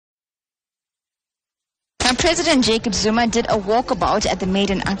Now, President Jacob Zuma did a walkabout at the Made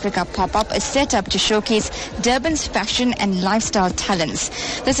in Africa pop-up, a setup to showcase Durban's fashion and lifestyle talents.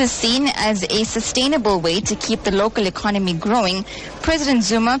 This is seen as a sustainable way to keep the local economy growing. President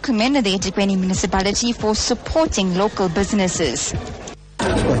Zuma commended the eThekwini municipality for supporting local businesses.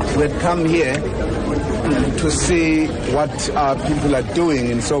 We come here to see what our people are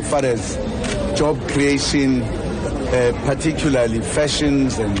doing insofar as job creation, particularly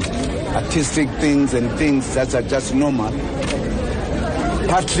fashions and artistic things and things that are just normal,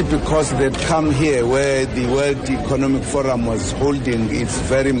 partly because they've come here where the World Economic Forum was holding its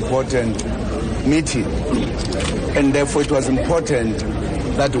very important meeting, and therefore it was important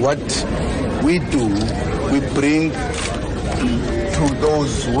that what we do, we bring to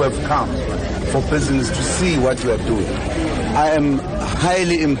those who have come for business to see what we are doing. I am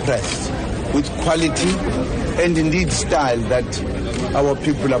highly impressed with quality and indeed style that our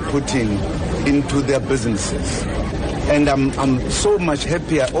people are putting into their businesses. And I'm so much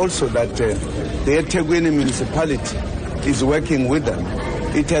happier also that the eThekwini municipality is working with them.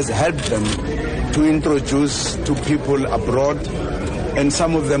 It has helped them to introduce to people abroad, and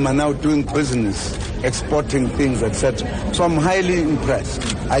some of them are now doing business, exporting things, etc. So I'm highly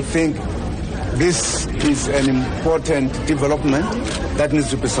impressed. I think this is an important development that needs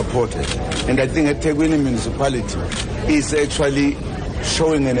to be supported. And I think eThekwini municipality is actually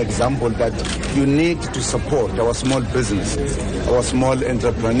showing an example that you need to support our small businesses, our small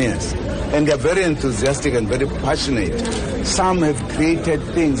entrepreneurs. And they're very enthusiastic and very passionate. Some have created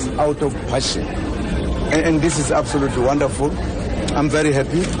things out of passion. And this is absolutely wonderful. I'm very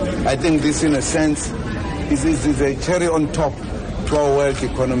happy. I think this, in a sense, is a cherry on top to our World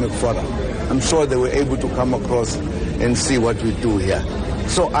Economic Forum. I'm sure they were able to come across and see what we do here.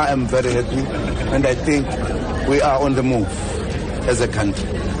 So I am very happy, and I think we are on the move as a country.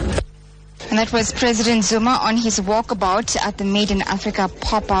 And that was President Zuma on his walkabout at the Made in Africa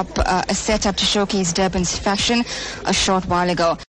pop-up, a setup to showcase Durban's fashion a short while ago.